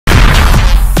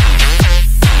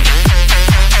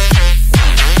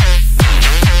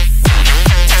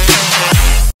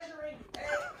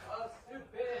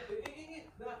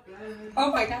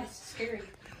Oh my god, it's scary.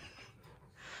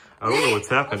 I don't know what's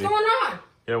happening. What's going on?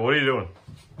 Yeah, what are you doing?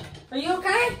 Are you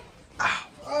okay?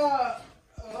 Hello,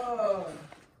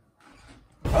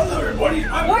 everybody.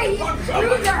 What are you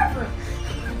screwdriver?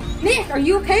 Nick, are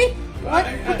you okay? What?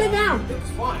 Put that down. It's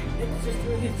fine. It's just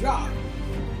doing his job.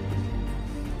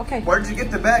 Okay. Where'd you get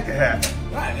the bucket hat?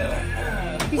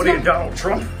 What are you, Donald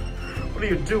Trump? What are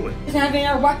you doing? He's having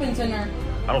our weapons in there.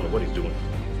 I don't know what he's doing.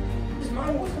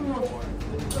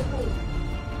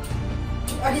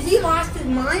 Has he lost his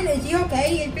mind? Is he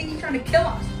okay? I think he's trying to kill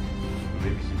us.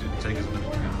 Maybe he didn't take his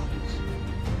medication.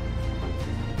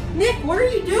 Nick, what are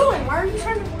you doing? Why are you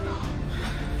trying to...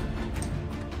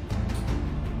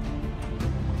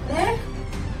 Nick?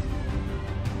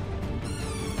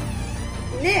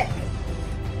 Nick!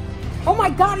 Oh my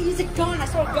god, he used a gun. I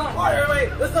saw a gun.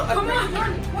 Wait, let's not. Come on,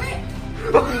 run, quick!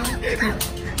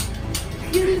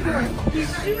 He's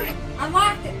shooting. I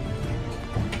locked it.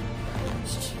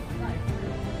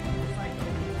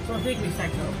 Don't take me,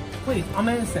 Psycho. Please, I'm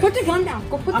innocent. Put the gun down.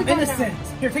 Go put the gun down. I'm innocent.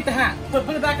 Here, take the hat.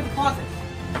 Put it back in the closet.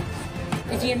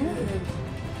 Is he in there?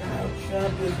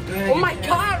 Oh my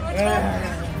god, what's going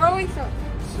throwing stuff?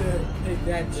 Take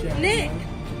that shit. Nick!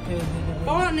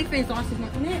 FalloutNick Fan's lost his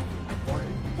mind. Nick,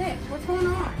 what's going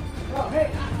on? Oh,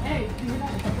 hey,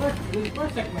 the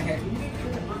first second my head. You make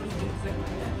sure the money gets sick in my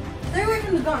head. Stay away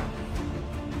from the gun.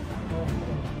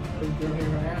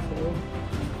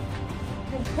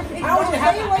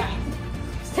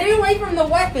 Stay away from the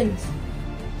weapons.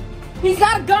 He's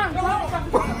got a gun.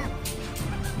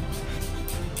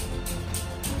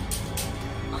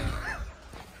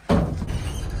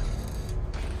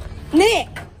 Nick!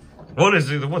 What is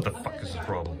it? What the fuck is the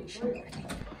problem?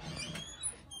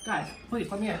 Guys, please,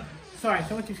 let me in. Sorry, I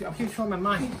keep showing my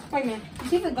mind. Wait a minute. You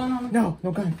see the gun on him?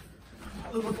 No gun.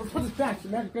 Let's put this back.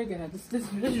 This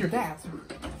is your dad's.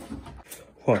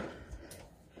 What?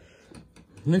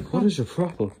 Nick, what is your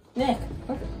problem? Nick.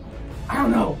 I don't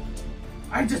know.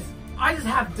 I just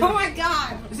have to. Oh my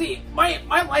god. See, my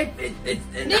life it's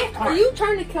Nick, are you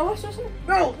trying to kill us or something?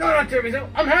 No, not Jeremy.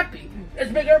 I'm happy.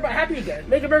 Let's make everybody happy again.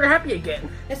 Make America happy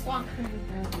again. It's locked.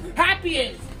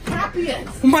 Happiest.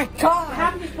 Oh my god.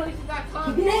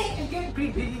 Happiestplaces.com. Nick.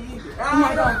 Oh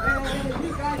my god.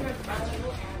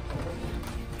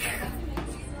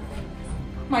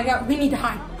 Oh my god, we need to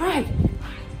hide. Hide.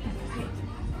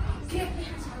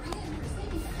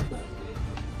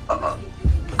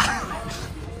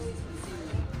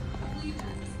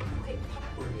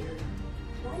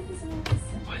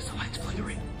 Why is the lights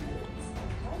flickering?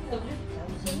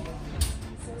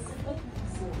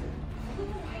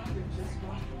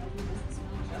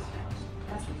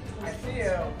 I see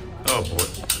you. Oh boy.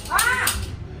 Ah!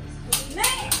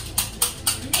 Nick!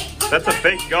 That's a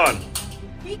fake gun.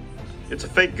 It's a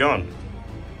fake gun.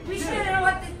 We shouldn't have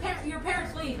let your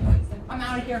parents leave. I'm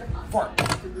out of here. Fart.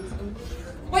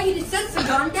 Wait, you just set the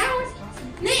gun down?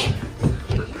 Nick!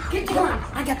 Get the gun.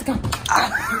 I got the gun.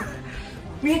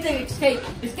 We have to escape.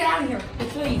 Let's get out of here.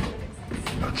 Let's leave.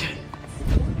 Okay.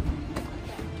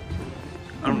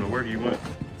 I don't know where you went.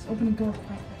 Let's open the door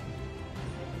quietly.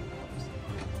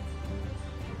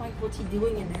 Mike, what's he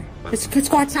doing in there? Let's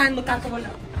go outside and look out the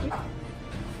window.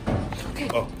 Okay.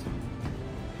 Oh.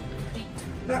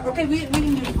 Okay, we can do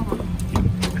it. Come on.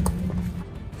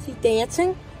 Is he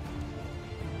dancing?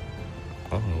 I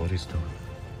don't know what he's doing.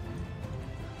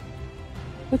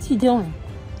 What's he doing?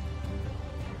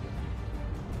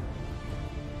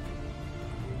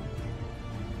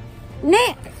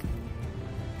 Nick!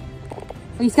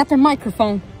 Oh, he's got their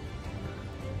microphone.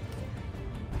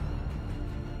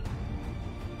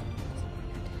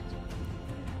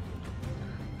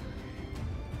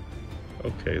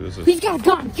 Okay, this is... He's got a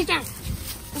gun! Get down!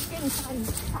 Let's get inside and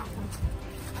stop him.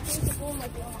 I think the door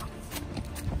might be locked.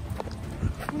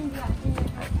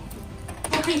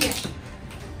 Okay, Nick.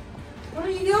 What are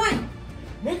you doing?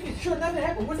 Making sure nothing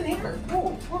happened. What's in here?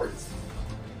 Oh, words.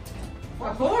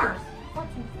 What for?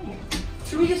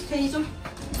 Should we just tase him?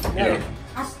 Yeah.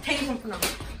 I'll tase him for now.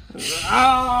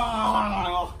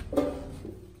 Oh.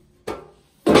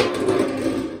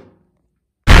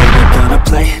 Gonna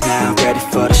play now, ready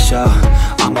for the show.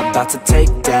 I'm about to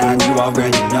take down, you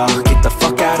already know. Get the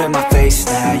fuck out of my face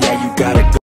now, yeah, you gotta go.